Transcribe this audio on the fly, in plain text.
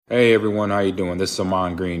Hey everyone, how you doing? This is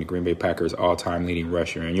Amon Green, the Green Bay Packers all-time leading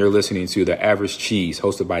rusher, and you're listening to The Average Cheese,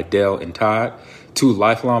 hosted by Dell and Todd, two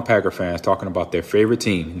lifelong Packer fans talking about their favorite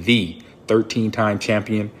team, the 13-time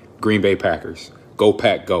champion Green Bay Packers. Go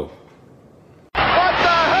Pack, go. What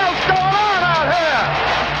the hell's going on out here?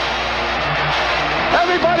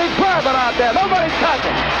 Everybody's grabbing out there. Nobody's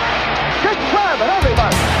touching. Just grabbing,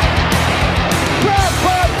 everybody. Grab.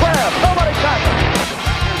 Nobody touching.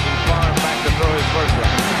 Far back to throw his first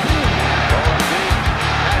one. Going deep.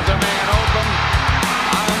 Has a man open.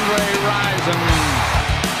 Andre Rison.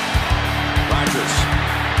 Rodgers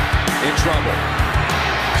in trouble.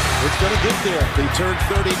 It's going to get there. He turned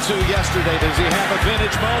 32 yesterday. Does he have a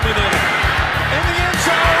vintage moment in it? In the end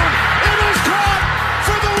zone. It is caught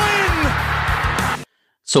for the win.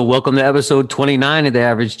 So welcome to episode 29 of the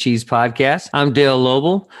Average Cheese Podcast. I'm Dale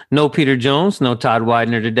Lobel. No Peter Jones, no Todd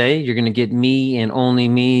Widener today. You're going to get me and only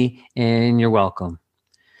me, and you're welcome.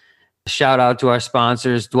 Shout out to our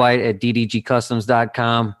sponsors, Dwight at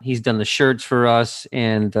ddgcustoms.com. He's done the shirts for us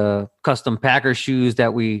and the custom Packer shoes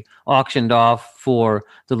that we auctioned off for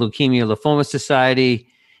the Leukemia Lymphoma Society.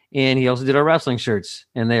 And he also did our wrestling shirts,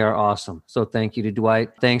 and they are awesome. So thank you to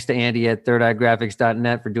Dwight. Thanks to Andy at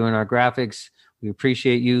thirdeyegraphics.net for doing our graphics. We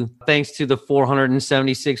appreciate you. Thanks to the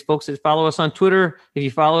 476 folks that follow us on Twitter. If you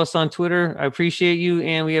follow us on Twitter, I appreciate you.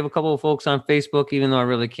 And we have a couple of folks on Facebook, even though I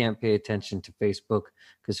really can't pay attention to Facebook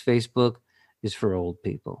because Facebook is for old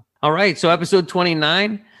people. All right. So episode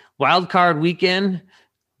 29, wild card weekend,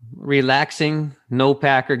 relaxing, no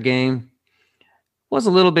Packer game. Was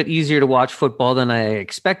a little bit easier to watch football than I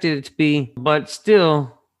expected it to be, but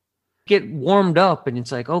still get warmed up and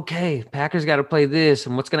it's like, okay, Packers got to play this.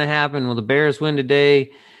 And what's going to happen? Will the Bears win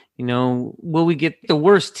today? You know, will we get the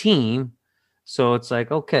worst team? So it's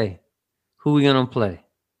like, okay, who are we going to play?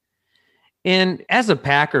 And as a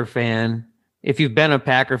Packer fan, if you've been a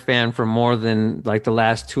Packer fan for more than like the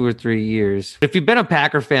last 2 or 3 years, if you've been a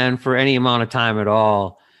Packer fan for any amount of time at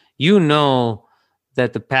all, you know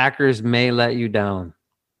that the Packers may let you down.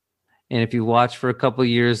 And if you watch for a couple of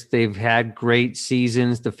years, they've had great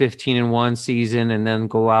seasons, the 15-1 season, and then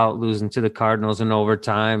go out losing to the Cardinals in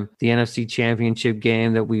overtime. The NFC Championship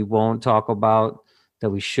game that we won't talk about, that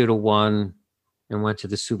we should have won and went to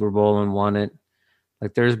the Super Bowl and won it.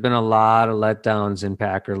 Like there's been a lot of letdowns in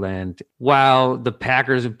Packerland. While the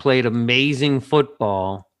Packers have played amazing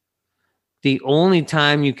football, the only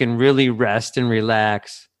time you can really rest and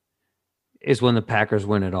relax is when the Packers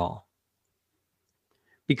win it all.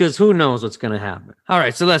 Because who knows what's going to happen. All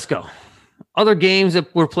right, so let's go. Other games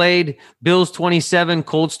that were played, Bills 27,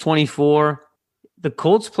 Colts 24. The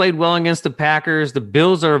Colts played well against the Packers. The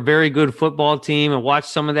Bills are a very good football team. I watched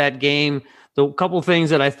some of that game. The couple things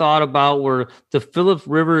that I thought about were the Phillip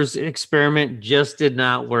Rivers experiment just did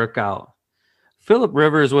not work out. Phillip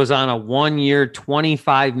Rivers was on a 1-year,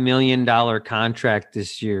 $25 million contract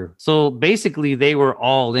this year. So basically they were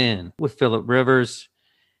all in with Phillip Rivers.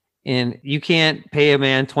 And you can't pay a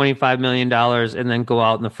man $25 million and then go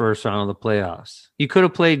out in the first round of the playoffs. You could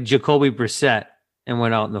have played Jacoby Brissett and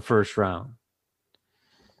went out in the first round.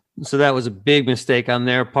 So that was a big mistake on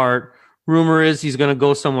their part. Rumor is he's going to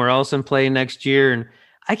go somewhere else and play next year. And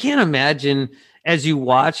I can't imagine, as you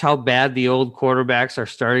watch how bad the old quarterbacks are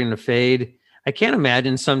starting to fade, I can't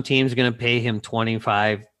imagine some team's going to pay him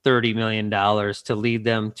 $25, $30 million to lead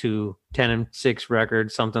them to 10-6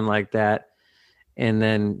 record, something like that, and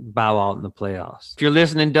then bow out in the playoffs. If you're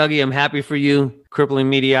listening, Dougie, I'm happy for you.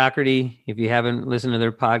 Crippling Mediocrity. If you haven't listened to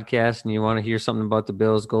their podcast and you want to hear something about the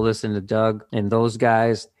Bills, go listen to Doug and those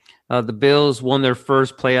guys. The Bills won their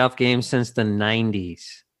first playoff game since the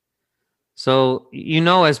 90s. So, you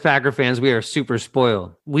know, as Packer fans, we are super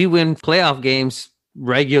spoiled. We win playoff games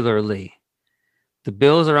regularly. The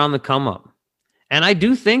Bills are on the come up. And I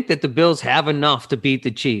do think that the Bills have enough to beat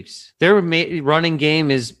the Chiefs. Their running game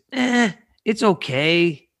is, it's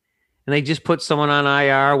okay. And they just put someone on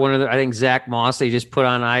IR. I think Zach Moss, they just put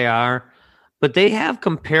on IR. But they have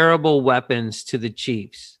comparable weapons to the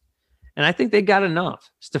Chiefs. And I think they got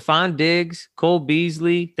enough. Stephon Diggs, Cole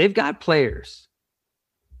Beasley, they've got players.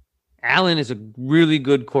 Allen is a really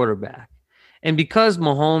good quarterback. And because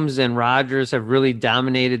Mahomes and Rodgers have really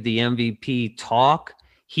dominated the MVP talk,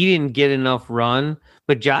 he didn't get enough run.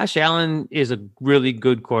 But Josh Allen is a really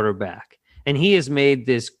good quarterback. And he has made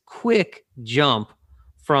this quick jump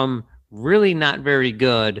from really not very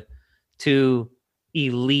good to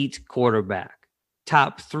elite quarterback.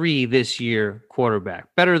 Top 3 this year quarterback.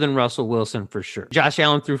 Better than Russell Wilson for sure. Josh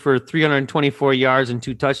Allen threw for 324 yards and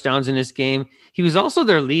 2 touchdowns in this game. He was also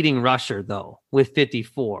their leading rusher, though, with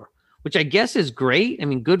 54, which I guess is great. I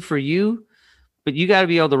mean, good for you. But you got to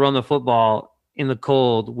be able to run the football in the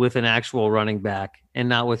cold with an actual running back and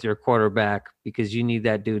not with your quarterback, because you need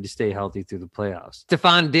that dude to stay healthy through the playoffs.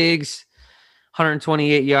 Stephon Diggs,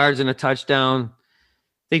 128 yards and a touchdown.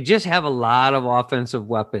 They just have a lot of offensive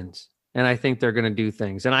weapons, and I think they're going to do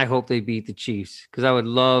things. And I hope they beat the Chiefs, because I would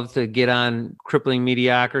love to get on Crippling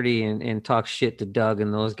Mediocrity and talk shit to Doug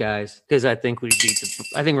and those guys, because I think we're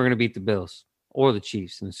going to beat the Bills or the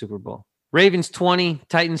Chiefs in the Super Bowl. Ravens 20,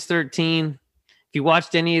 Titans 13. If you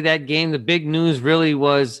watched any of that game, the big news really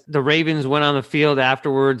was the Ravens went on the field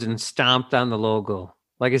afterwards and stomped on the logo.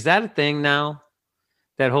 Like, is that a thing now?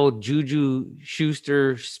 That whole Juju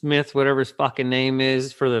Schuster-Smith, whatever his fucking name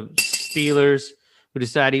is, for the Steelers, who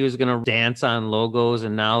decided he was going to dance on logos,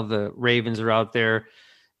 and now the Ravens are out there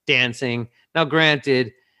dancing. Now,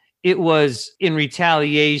 granted, it was in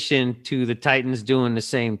retaliation to the Titans doing the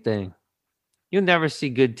same thing. You'll never see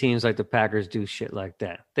good teams like the Packers do shit like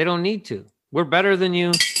that. They don't need to. We're better than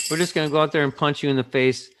you. We're just going to go out there and punch you in the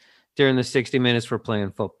face during the 60 minutes we're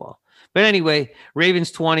playing football. But anyway,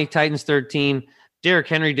 Ravens 20, Titans 13. Derrick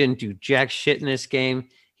Henry didn't do jack shit in this game.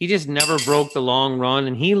 He just never broke the long run,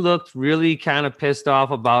 and he looked really kind of pissed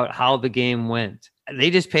off about how the game went.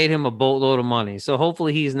 They just paid him a boatload of money. So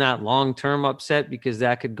hopefully he's not long-term upset, because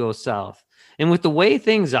that could go south. And with the way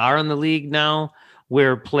things are in the league now,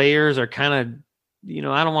 where players are kind of,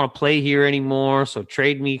 I don't want to play here anymore, so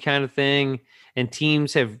trade me kind of thing, and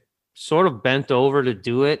teams have sort of bent over to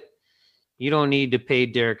do it, you don't need to pay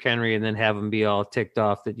Derrick Henry and then have him be all ticked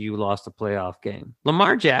off that you lost a playoff game.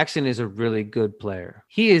 Lamar Jackson is a really good player.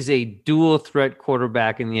 He is a dual threat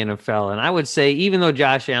quarterback in the NFL. And I would say, even though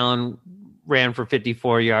Josh Allen ran for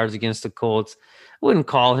 54 yards against the Colts, I wouldn't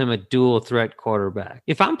call him a dual threat quarterback.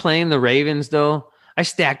 If I'm playing the Ravens, though, I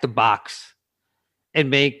stack the box and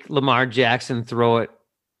make Lamar Jackson throw it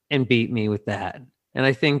and beat me with that. And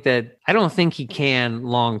I don't think he can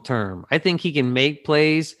long term. I think he can make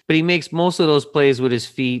plays, but he makes most of those plays with his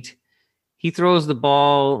feet. He throws the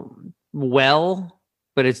ball well,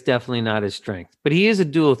 but it's definitely not his strength. But he is a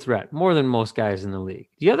dual threat, more than most guys in the league.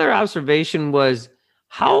 The other observation was,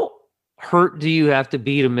 how hurt do you have to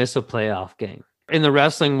be to miss a playoff game? In the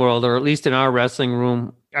wrestling world, or at least in our wrestling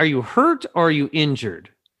room, are you hurt or are you injured?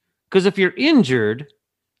 Because if you're injured,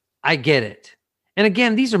 I get it. And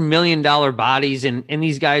again, these are $1 million bodies, and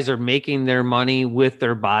these guys are making their money with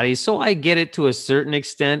their bodies. So I get it to a certain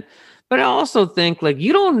extent. But I also think, like,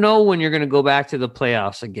 you don't know when you're going to go back to the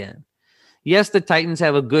playoffs again. Yes, the Titans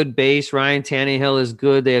have a good base. Ryan Tannehill is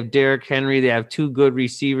good. They have Derrick Henry. They have two good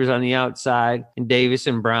receivers on the outside, and Davis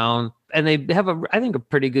and Brown. And they have, I think, a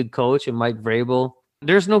pretty good coach in Mike Vrabel.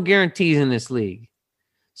 There's no guarantees in this league.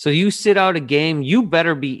 So you sit out a game, you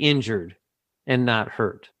better be injured and not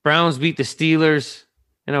hurt. Browns beat the Steelers,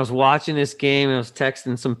 and I was watching this game, and I was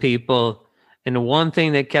texting some people, and the one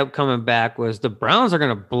thing that kept coming back was the Browns are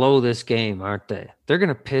going to blow this game, aren't they? They're going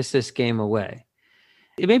to piss this game away.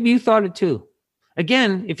 Maybe you thought it too.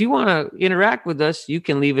 Again, if you want to interact with us, you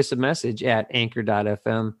can leave us a message at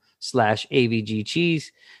anchor.fm/AVGcheese.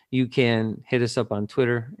 You can hit us up on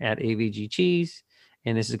Twitter at AVGcheese,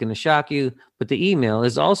 and this is going to shock you, but the email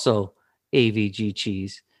is also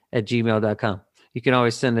avgcheese@gmail.com. You can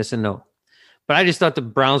always send us a note. But I just thought the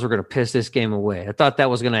Browns were going to piss this game away. I thought that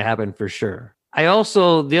was going to happen for sure.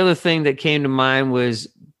 The other thing that came to mind was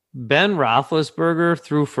Ben Roethlisberger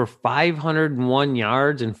threw for 501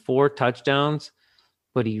 yards and 4 touchdowns,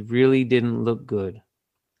 but he really didn't look good.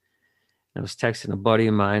 I was texting a buddy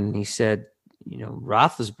of mine, and he said,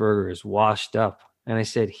 Roethlisberger is washed up. And I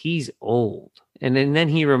said, he's old. And then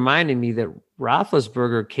he reminded me that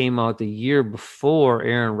Roethlisberger came out the year before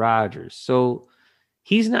Aaron Rodgers. So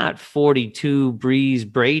he's not 42 Breeze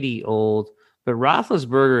Brady old, but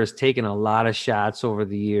Roethlisberger has taken a lot of shots over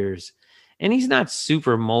the years. And he's not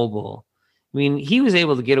super mobile. I mean, he was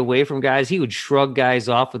able to get away from guys. He would shrug guys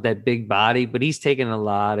off with that big body, but he's taken a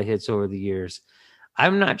lot of hits over the years.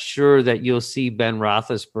 I'm not sure that you'll see Ben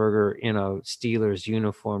Roethlisberger in a Steelers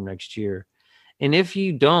uniform next year. And if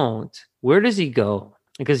you don't, where does he go?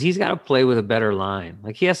 Because he's got to play with a better line.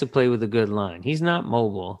 Like, he has to play with a good line. He's not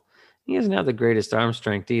mobile. He doesn't have the greatest arm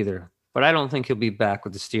strength either. But I don't think he'll be back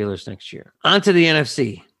with the Steelers next year. On to the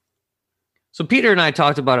NFC. So Peter and I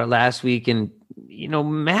talked about it last week. And,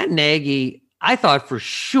 Matt Nagy, I thought for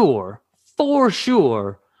sure,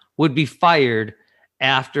 would be fired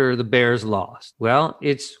after the Bears lost. Well,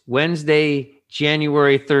 it's Wednesday,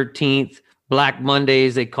 January 13th. Black Monday,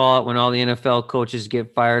 as they call it, when all the NFL coaches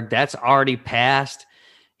get fired. That's already passed.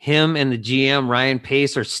 Him and the GM, Ryan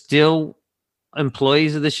Pace, are still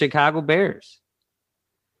employees of the Chicago Bears.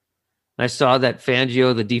 I saw that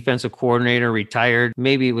Fangio, the defensive coordinator, retired.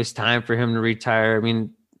 Maybe it was time for him to retire. I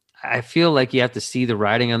mean, I feel like you have to see the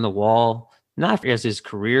writing on the wall, not as his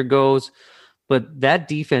career goes, but that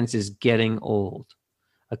defense is getting old.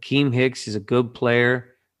 Akeem Hicks is a good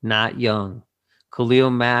player, not young. Khalil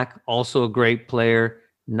Mack, also a great player,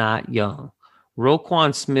 not young.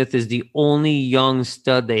 Roquan Smith is the only young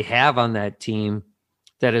stud they have on that team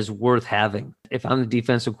that is worth having. If I'm the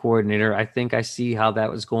defensive coordinator, I think I see how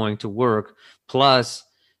that was going to work. Plus,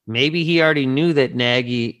 maybe he already knew that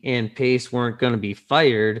Nagy and Pace weren't going to be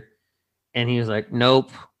fired, and he was like,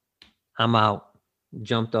 nope, I'm out.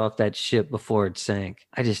 Jumped off that ship before it sank.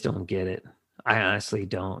 I just don't get it. I honestly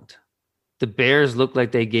don't. The Bears look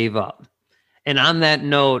like they gave up. And on that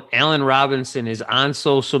note, Allen Robinson is on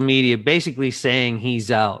social media basically saying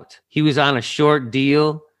he's out. He was on a short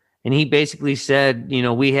deal, and he basically said,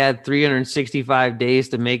 we had 365 days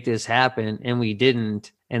to make this happen, and we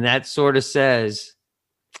didn't. And that sort of says,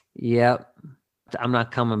 yep, I'm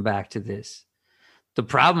not coming back to this. The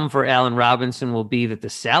problem for Allen Robinson will be that the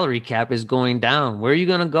salary cap is going down. Where are you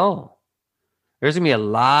going to go? There's going to be a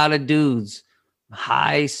lot of dudes,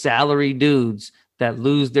 high salary dudes, that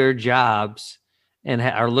lose their jobs and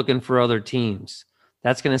are looking for other teams.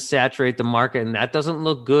 That's going to saturate the market, and that doesn't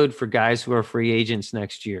look good for guys who are free agents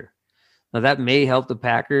next year. Now, that may help the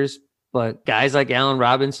Packers, but guys like Allen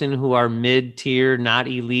Robinson, who are mid-tier, not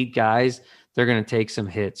elite guys, they're going to take some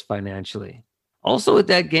hits financially. Also with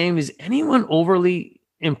that game, is anyone overly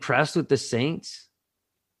impressed with the Saints?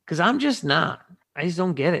 Because I'm just not. I just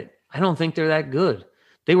don't get it. I don't think they're that good.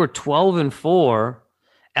 They were 12-4.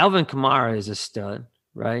 Alvin Kamara is a stud,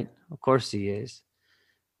 right? Of course he is.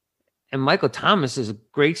 And Michael Thomas is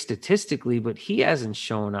great statistically, but he hasn't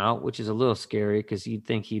shown out, which is a little scary because you'd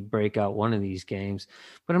think he'd break out one of these games.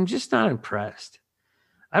 But I'm just not impressed.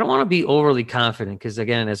 I don't want to be overly confident because,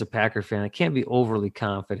 again, as a Packer fan, I can't be overly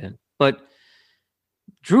confident. But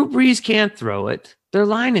Drew Brees can't throw it. Their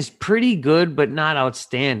line is pretty good, but not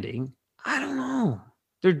outstanding. I don't know.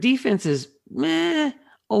 Their defense is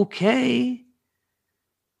okay.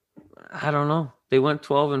 I don't know. They went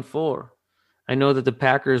 12-4. I know that the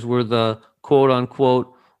Packers were the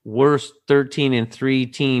quote-unquote worst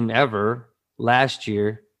 13-3 team ever last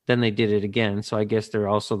year. Then they did it again. So I guess they're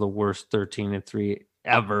also the worst 13-3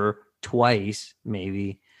 ever twice,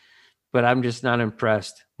 maybe. But I'm just not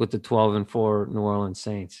impressed with the 12-4 New Orleans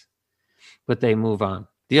Saints. But they move on.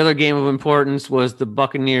 The other game of importance was the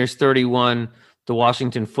Buccaneers 31, the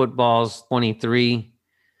Washington Footballs 23.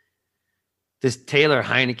 This Taylor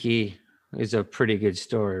Heineke is a pretty good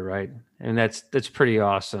story, right? And that's pretty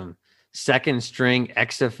awesome. Second string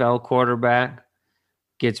XFL quarterback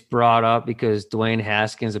gets brought up because Dwayne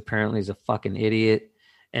Haskins apparently is a fucking idiot.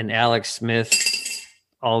 And Alex Smith,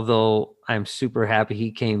 although I'm super happy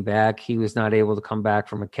he came back, he was not able to come back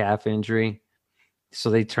from a calf injury.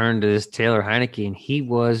 So they turned to this Taylor Heineke, and he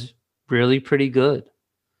was really pretty good.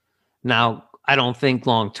 Now, I don't think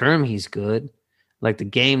long-term he's good. Like the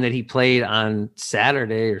game that he played on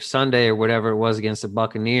Saturday or Sunday or whatever it was against the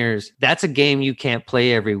Buccaneers, that's a game you can't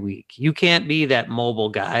play every week. You can't be that mobile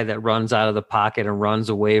guy that runs out of the pocket and runs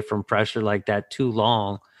away from pressure like that too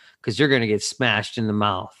long because you're going to get smashed in the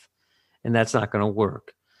mouth, and that's not going to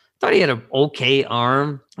work. I thought he had an okay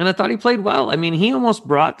arm, and I thought he played well. I mean, he almost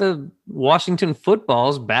brought the Washington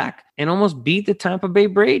Footballs back and almost beat the Tampa Bay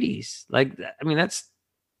Brady's.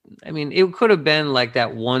 It could have been like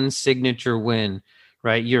that one signature win,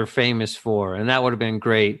 right? You're famous for, and that would have been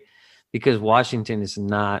great because Washington is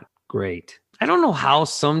not great. I don't know how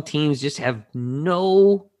some teams just have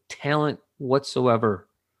no talent whatsoever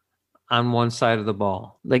on one side of the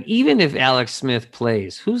ball. Like, even if Alex Smith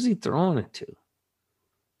plays, who's he throwing it to?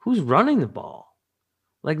 Who's running the ball?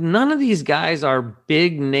 Like, none of these guys are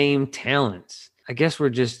big name talents. I guess we're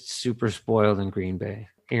just super spoiled in Green Bay.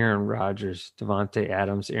 Aaron Rodgers, Devontae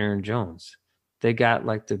Adams, Aaron Jones. They got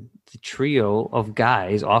like the trio of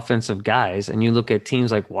guys, offensive guys, and you look at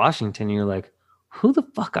teams like Washington, and you're like, who the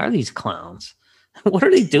fuck are these clowns? What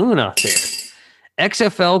are they doing out there?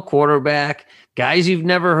 XFL quarterback, guys you've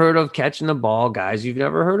never heard of catching the ball, guys you've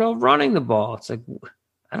never heard of running the ball. It's like,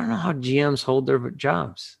 I don't know how GMs hold their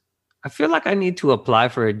jobs. I feel like I need to apply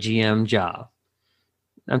for a GM job.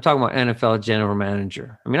 I'm talking about NFL general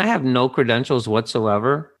manager. I mean, I have no credentials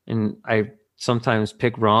whatsoever, and I sometimes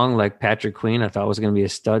pick wrong, like Patrick Queen. I thought was going to be a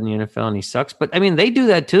stud in the NFL, and he sucks. But, I mean, they do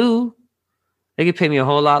that too. They could pay me a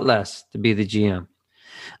whole lot less to be the GM.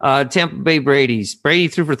 Tampa Bay Brady's. Brady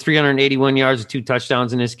threw for 381 yards and 2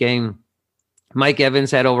 touchdowns in this game. Mike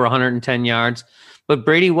Evans had over 110 yards, but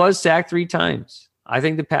Brady was sacked 3 times. I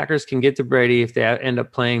think the Packers can get to Brady if they end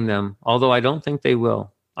up playing them, although I don't think they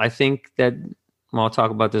will. I think that, well, I'll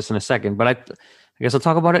talk about this in a second, but I I guess I'll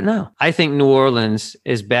talk about it now. I think New Orleans,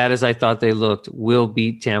 as bad as I thought they looked, will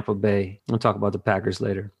beat Tampa Bay. We'll talk about the Packers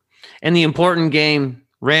later. And the important game,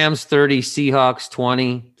 Rams 30, Seahawks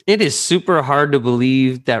 20. It is super hard to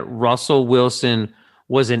believe that Russell Wilson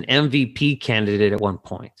was an MVP candidate at one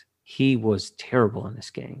point. He was terrible in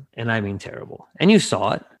this game, and I mean terrible. And you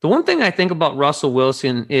saw it. The one thing I think about Russell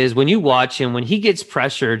Wilson is when you watch him, when he gets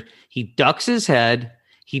pressured, he ducks his head,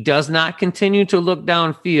 he does not continue to look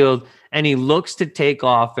downfield, and he looks to take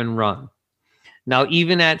off and run. Now,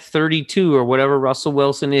 even at 32 or whatever Russell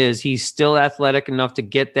Wilson is, he's still athletic enough to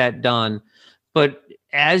get that done. But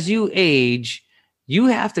as you age, you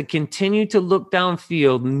have to continue to look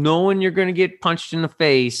downfield, knowing you're going to get punched in the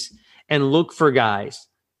face, and look for guys.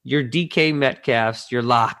 Your DK Metcalfs, your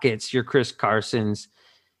Lockett's, your Chris Carsons,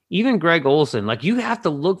 even Greg Olsen. Like, you have to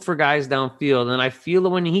look for guys downfield. And I feel that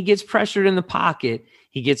when he gets pressured in the pocket,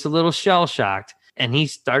 he gets a little shell-shocked, and he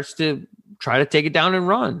starts to try to take it down and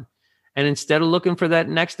run. And instead of looking for that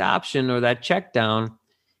next option or that check down,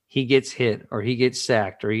 he gets hit or he gets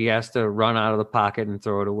sacked or he has to run out of the pocket and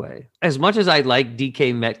throw it away. As much as I like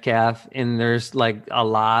DK Metcalf, and there's like a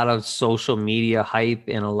lot of social media hype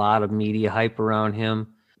and a lot of media hype around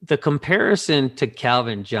him, the comparison to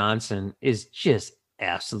Calvin Johnson is just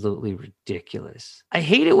absolutely ridiculous. I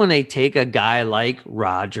hate it when they take a guy like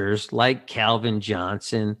Rodgers, like Calvin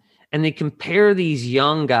Johnson, and they compare these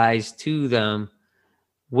young guys to them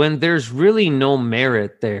when there's really no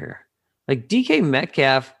merit there. Like DK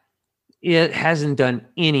Metcalf, it hasn't done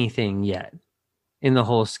anything yet in the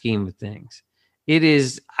whole scheme of things. It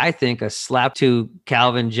is, I think, a slap to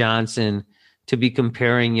Calvin Johnson to be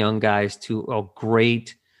comparing young guys to a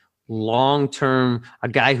great long-term, a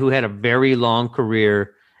guy who had a very long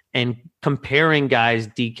career, and comparing guys,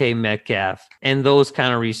 DK Metcalf and those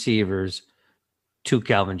kind of receivers, to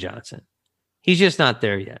Calvin Johnson. He's just not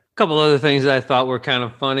there yet. A couple other things that I thought were kind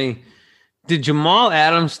of funny. Did Jamal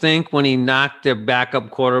Adams think when he knocked their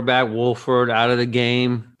backup quarterback, Wolford, out of the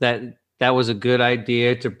game, that was a good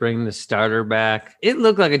idea to bring the starter back? It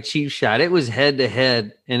looked like a cheap shot. It was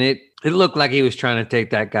head-to-head, and it looked like he was trying to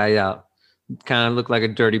take that guy out. Kind of looked like a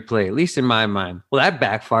dirty play, at least in my mind. Well, that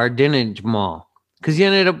backfired, didn't it, Jamal? Because he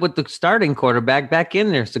ended up with the starting quarterback back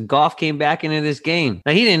in there. So Goff came back into this game.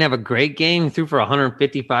 Now, he didn't have a great game. He threw for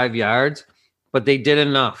 155 yards, but they did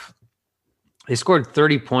enough. They scored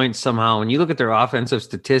 30 points somehow. When you look at their offensive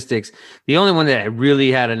statistics, the only one that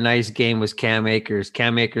really had a nice game was Cam Akers.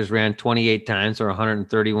 Cam Akers ran 28 times for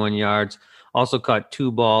 131 yards. Also caught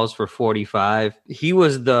 2 balls for 45. He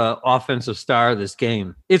was the offensive star of this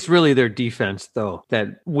game. It's really their defense, though,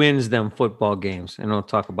 that wins them football games. And I'll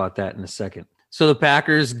talk about that in a second. So the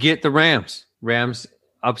Packers get the Rams. Rams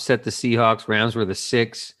upset the Seahawks. Rams were the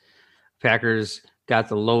 6. Packers got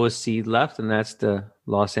the lowest seed left, and that's the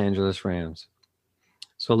Los Angeles Rams.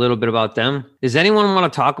 So a little bit about them. Does anyone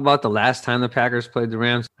want to talk about the last time the Packers played the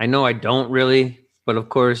Rams? I know I don't really, but of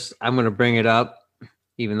course I'm going to bring it up,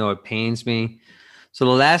 even though it pains me. So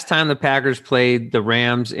the last time the Packers played the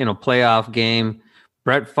Rams in a playoff game,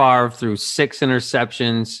 Brett Favre threw 6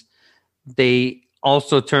 interceptions. They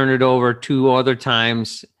also turned it over 2 other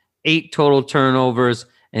times, 8 total turnovers,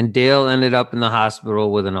 and Dale ended up in the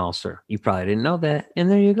hospital with an ulcer. You probably didn't know that,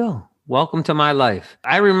 and there you go. Welcome to my life.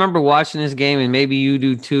 I remember watching this game, and maybe you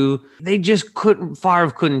do too. They just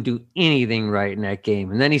Favre couldn't do anything right in that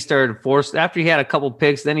game. And then he started after he had a couple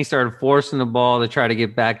picks, then he started forcing the ball to try to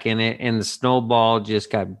get back in it. And the snowball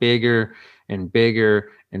just got bigger and bigger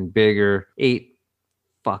and bigger. 8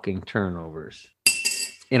 fucking turnovers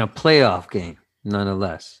in a playoff game.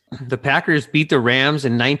 Nonetheless, the Packers beat the Rams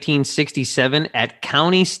in 1967 at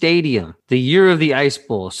County Stadium, the year of the Ice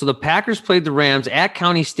Bowl. So the Packers played the Rams at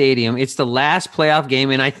County Stadium. It's the last playoff game,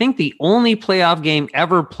 and I think the only playoff game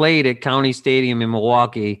ever played at County Stadium in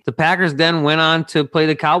Milwaukee. The Packers then went on to play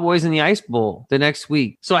the Cowboys in the Ice Bowl the next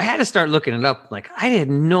week. So I had to start looking it up. Like, I had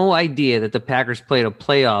no idea that the Packers played a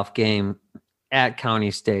playoff game at County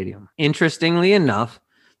Stadium. Interestingly enough,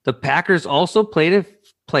 the Packers also played a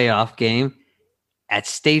playoff game at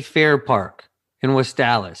State Fair Park in West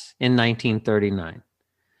Dallas in 1939.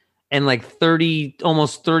 And like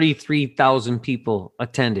almost 33,000 people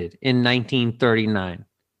attended in 1939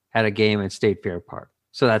 at a game at State Fair Park.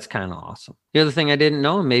 So that's kind of awesome. The other thing I didn't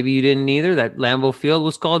know, and maybe you didn't either, that Lambeau Field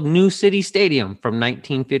was called New City Stadium from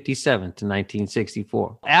 1957 to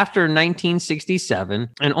 1964. After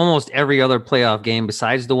 1967, and almost every other playoff game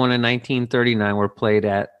besides the one in 1939 were played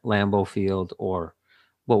at Lambeau Field or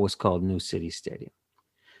what was called New City Stadium.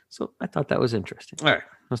 So I thought that was interesting. All right,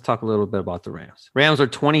 let's talk a little bit about the Rams. Rams are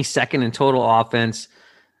 22nd in total offense.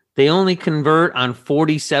 They only convert on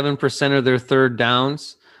 47% of their third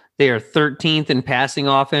downs. They are 13th in passing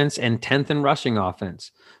offense and 10th in rushing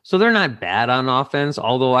offense. So they're not bad on offense,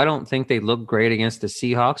 although I don't think they look great against the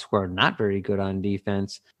Seahawks, who are not very good on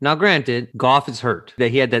defense. Now, granted, Goff is hurt.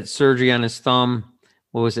 He had that surgery on his thumb.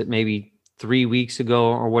 What was it, maybe 3 weeks ago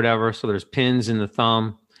or whatever? So there's pins in the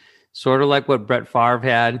thumb, sort of like what Brett Favre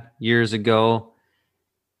had years ago.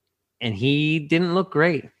 And he didn't look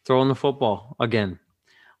great throwing the football again.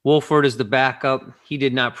 Wolford is the backup. He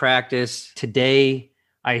did not practice today.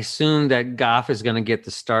 I assume that Goff is going to get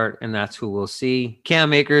the start, and that's who we'll see.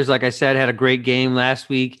 Cam Akers, like I said, had a great game last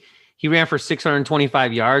week. He ran for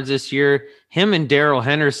 625 yards this year. Him and Darrell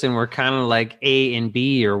Henderson were kind of like A and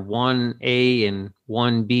B, or 1A and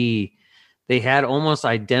 1B. They had almost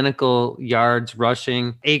identical yards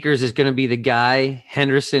rushing. Akers is going to be the guy.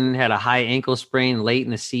 Henderson had a high ankle sprain late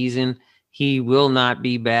in the season. He will not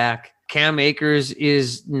be back. Cam Akers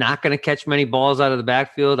is not going to catch many balls out of the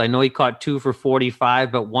backfield. I know he caught 2 for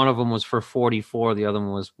 45, but one of them was for 44. The other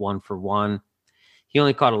one was 1 for 1. He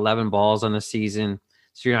only caught 11 balls on the season,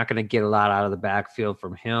 so you're not going to get a lot out of the backfield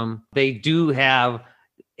from him. They do have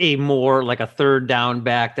a more like a third down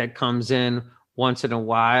back that comes in once in a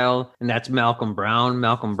while, and that's Malcolm Brown.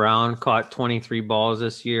 Malcolm Brown caught 23 balls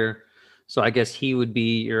this year, so I guess he would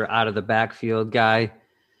be your out of the backfield guy.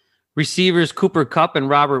 Receivers, Cooper Kupp and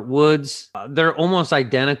Robert Woods, they're almost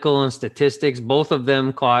identical in statistics. Both of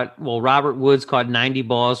them Robert Woods caught 90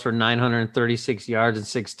 balls for 936 yards and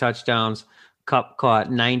 6 touchdowns. Kupp caught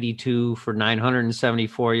 92 for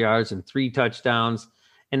 974 yards and 3 touchdowns.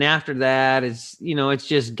 And after that, it's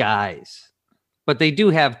just guys. But they do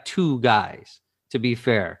have 2 guys, to be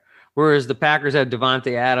fair. Whereas the Packers have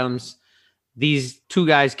Devontae Adams. These 2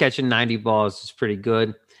 guys catching 90 balls is pretty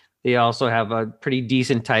good. They also have a pretty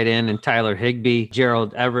decent tight end in Tyler Higbee.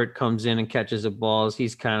 Gerald Everett comes in and catches the balls.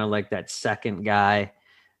 He's kind of like that second guy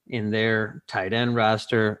in their tight end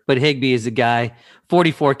roster. But Higbee is the guy.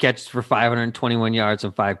 44 catches for 521 yards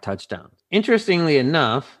and 5 touchdowns. Interestingly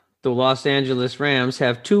enough, the Los Angeles Rams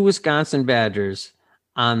have 2 Wisconsin Badgers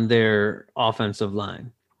on their offensive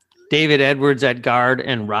line. David Edwards at guard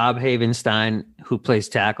and Rob Havenstein, who plays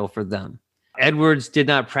tackle for them. Edwards did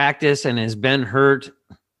not practice and has been hurt,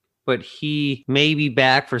 but he may be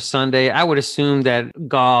back for Sunday. I would assume that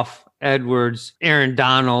Goff, Edwards, Aaron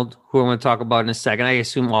Donald, who I'm going to talk about in a second, I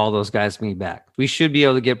assume all those guys may be back. We should be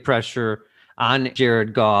able to get pressure on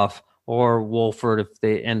Jared Goff or Wolford if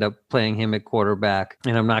they end up playing him at quarterback.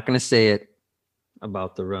 And I'm not going to say it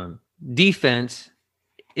about the run. Defense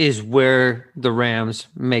is where the Rams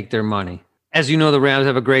make their money. As you know, the Rams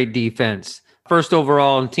have a great defense. First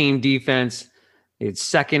overall in team defense. It's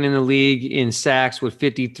second in the league in sacks with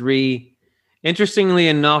 53. Interestingly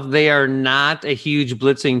enough, they are not a huge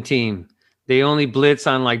blitzing team. They only blitz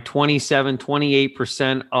on like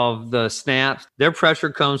 28% of the snaps. Their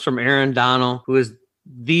pressure comes from Aaron Donald, who is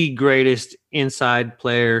the greatest inside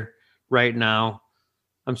player right now.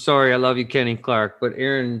 I'm sorry, I love you, Kenny Clark, but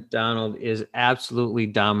Aaron Donald is absolutely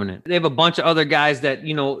dominant. They have a bunch of other guys that,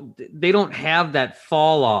 they don't have that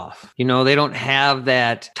fall off. They don't have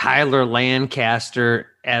that Tyler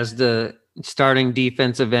Lancaster as the starting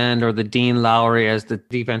defensive end or the Dean Lowry as the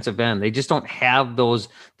defensive end. They just don't have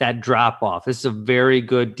that drop off. This is a very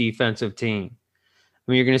good defensive team.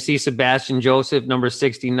 I mean, you're going to see Sebastian Joseph, number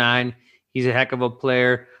 69. He's a heck of a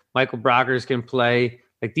player. Michael Brockers can play.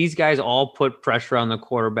 Like, these guys all put pressure on the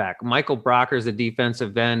quarterback. Michael Brockers, the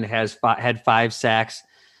defensive end, had 5 sacks.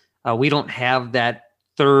 We don't have that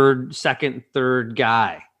second, third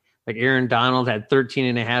guy. Like, Aaron Donald had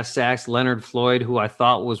 13.5 sacks. Leonard Floyd, who I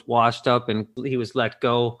thought was washed up and he was let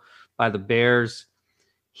go by the Bears,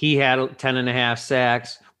 he had 10.5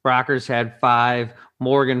 sacks. Brockers had 5.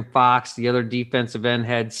 Morgan Fox, the other defensive end,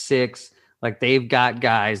 had 6. Like, they've got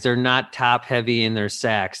guys. They're not top heavy in their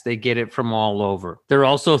sacks. They get it from all over. They're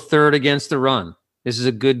also third against the run. This is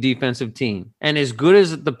a good defensive team. And as good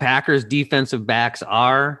as the Packers defensive backs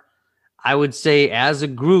are, I would say as a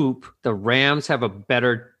group, the Rams have a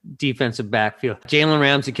better defensive backfield. Jalen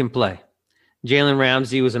Ramsey can play. Jalen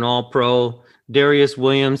Ramsey was an all-pro. Darius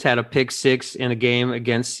Williams had a pick 6 in a game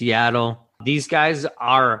against Seattle. These guys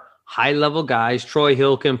are high-level guys. Troy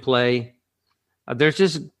Hill can play.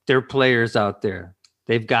 They're players out there.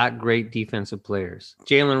 They've got great defensive players.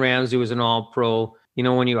 Jalen Ramsey was an all-pro.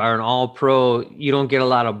 When you are an all-pro, you don't get a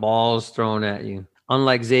lot of balls thrown at you.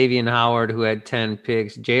 Unlike Xavier Howard, who had 10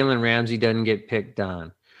 picks, Jalen Ramsey doesn't get picked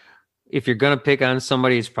on. If you're going to pick on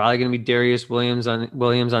somebody, it's probably going to be Darius Williams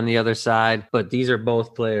on the other side. But these are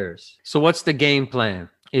both players. So what's the game plan?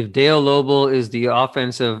 If Dale Loebel is the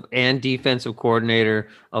offensive and defensive coordinator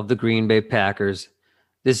of the Green Bay Packers,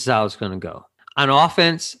 this is how it's going to go. On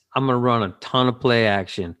offense, I'm going to run a ton of play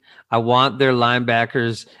action. I want their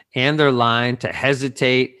linebackers and their line to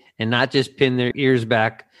hesitate and not just pin their ears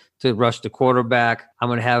back to rush the quarterback. I'm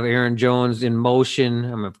going to have Aaron Jones in motion.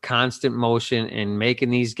 I'm going to have constant motion and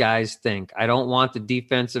making these guys think. I don't want the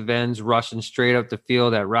defensive ends rushing straight up the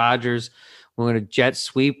field at Rodgers. We're going to jet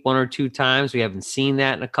sweep 1 or 2 times. We haven't seen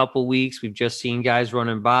that in a couple weeks. We've just seen guys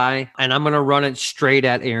running by. And I'm going to run it straight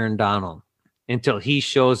at Aaron Donald until he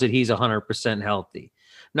shows that he's 100% healthy.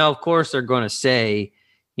 Now, of course, they're going to say,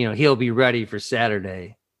 he'll be ready for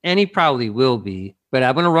Saturday. And he probably will be. But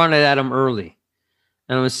I'm going to run it at him early.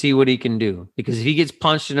 And I'm going to see what he can do. Because if he gets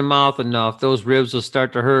punched in the mouth enough, those ribs will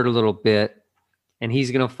start to hurt a little bit. And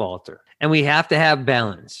he's going to falter. And we have to have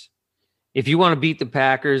balance. If you want to beat the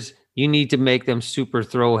Packers, you need to make them super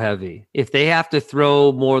throw heavy. If they have to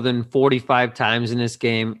throw more than 45 times in this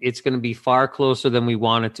game, it's going to be far closer than we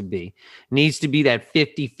want it to be. It needs to be that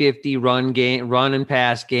 50-50 run and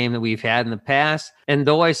pass game that we've had in the past. And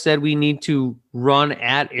though I said we need to run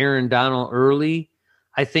at Aaron Donald early,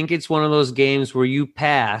 I think it's one of those games where you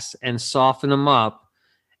pass and soften them up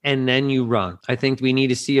and then you run. I think we need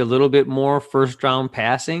to see a little bit more first round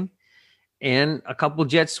passing and a couple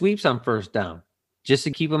jet sweeps on first down, just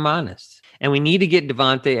to keep him honest. And we need to get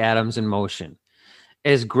Davante Adams in motion.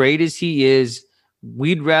 As great as he is,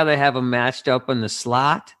 we'd rather have him matched up in the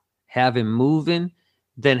slot, have him moving,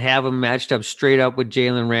 than have him matched up straight up with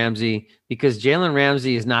Jalen Ramsey, because Jalen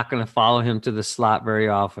Ramsey is not going to follow him to the slot very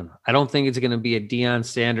often. I don't think it's going to be a Deion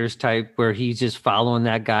Sanders type where he's just following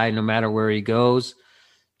that guy no matter where he goes.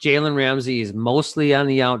 Jalen Ramsey is mostly on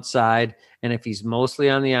the outside, and if he's mostly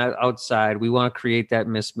on the outside, we want to create that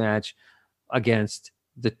mismatch against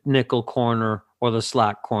the nickel corner or the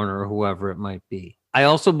slot corner or whoever it might be. I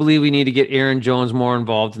also believe we need to get Aaron Jones more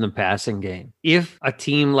involved in the passing game. If a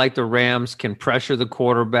team like the Rams can pressure the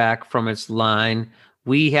quarterback from its line,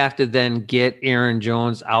 we have to then get Aaron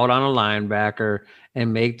Jones out on a linebacker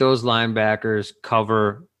and make those linebackers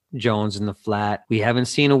cover Jones in the flat. We haven't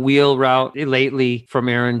seen a wheel route lately from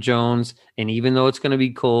Aaron Jones, and even though it's going to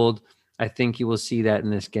be cold, I think you will see that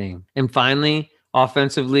in this game. And finally,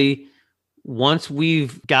 offensively, once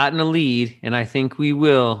we've gotten a lead, and I think we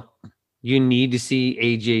will, you need to see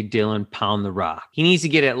A.J. Dillon pound the rock. He needs to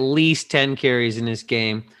get at least 10 carries in this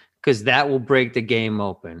game because that will break the game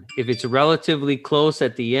open. If it's relatively close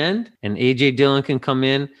at the end and A.J. Dillon can come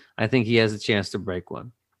in, I think he has a chance to break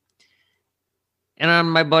one. And on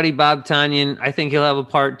my buddy Bob Tonyan, I think he'll have a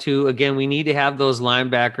part too. Again, we need to have those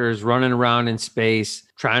linebackers running around in space,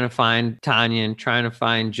 trying to find Tonyan, trying to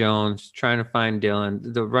find Jones, trying to find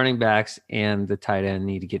Dillon. The running backs and the tight end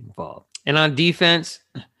need to get involved. And on defense,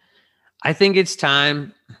 I think it's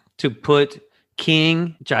time to put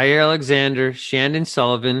King, Jair Alexander, Shandon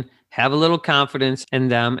Sullivan, have a little confidence in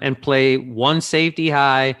them and play one safety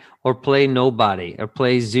high or play nobody or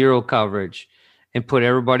play zero coverage and put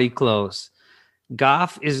everybody close.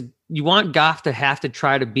 You want Goff to have to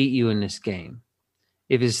try to beat you in this game.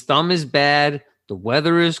 If his thumb is bad, the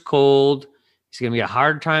weather is cold, it's going to be a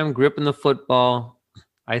hard time gripping the football.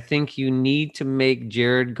 I think you need to make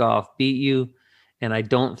Jared Goff beat you, and I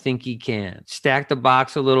don't think he can. Stack the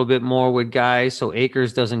box a little bit more with guys so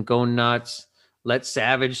Akers doesn't go nuts. Let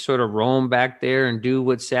Savage sort of roam back there and do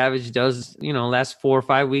what Savage does, last 4 or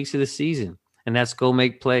 5 weeks of the season, and that's go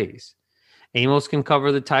make plays. Amos can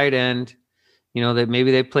cover the tight end. That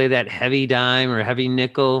maybe they play that heavy dime or heavy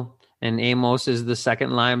nickel, and Amos is the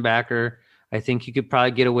second linebacker. I think you could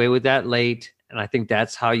probably get away with that late, and I think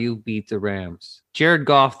that's how you beat the Rams. Jared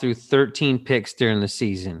Goff threw 13 picks during the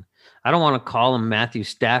season. I don't want to call him Matthew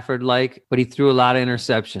Stafford-like, but he threw a lot of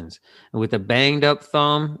interceptions. And with a banged-up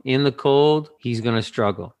thumb in the cold, he's going to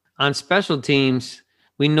struggle. On special teams,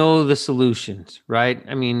 we know the solutions, right?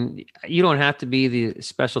 I mean, you don't have to be the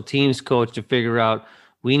special teams coach to figure out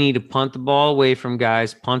we need to punt the ball away from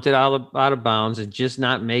guys, punt it out of bounds, and just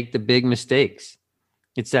not make the big mistakes.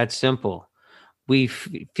 It's that simple. We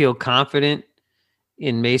feel confident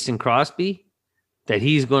in Mason Crosby that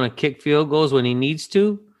he's going to kick field goals when he needs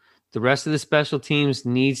to. The rest of the special teams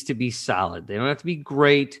needs to be solid. They don't have to be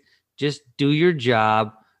great. Just do your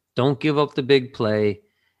job. Don't give up the big play,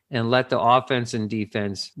 and let the offense and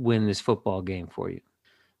defense win this football game for you.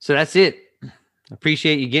 So that's it.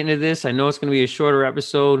 Appreciate you getting to this. I know it's going to be a shorter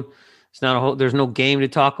episode. It's not there's no game to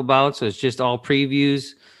talk about, so it's just all previews.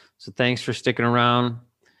 So thanks for sticking around.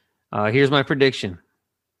 Here's my prediction.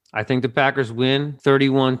 I think the Packers win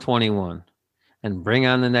 31-21 and bring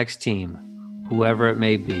on the next team, whoever it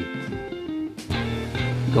may be.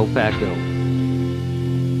 Go Pack Go.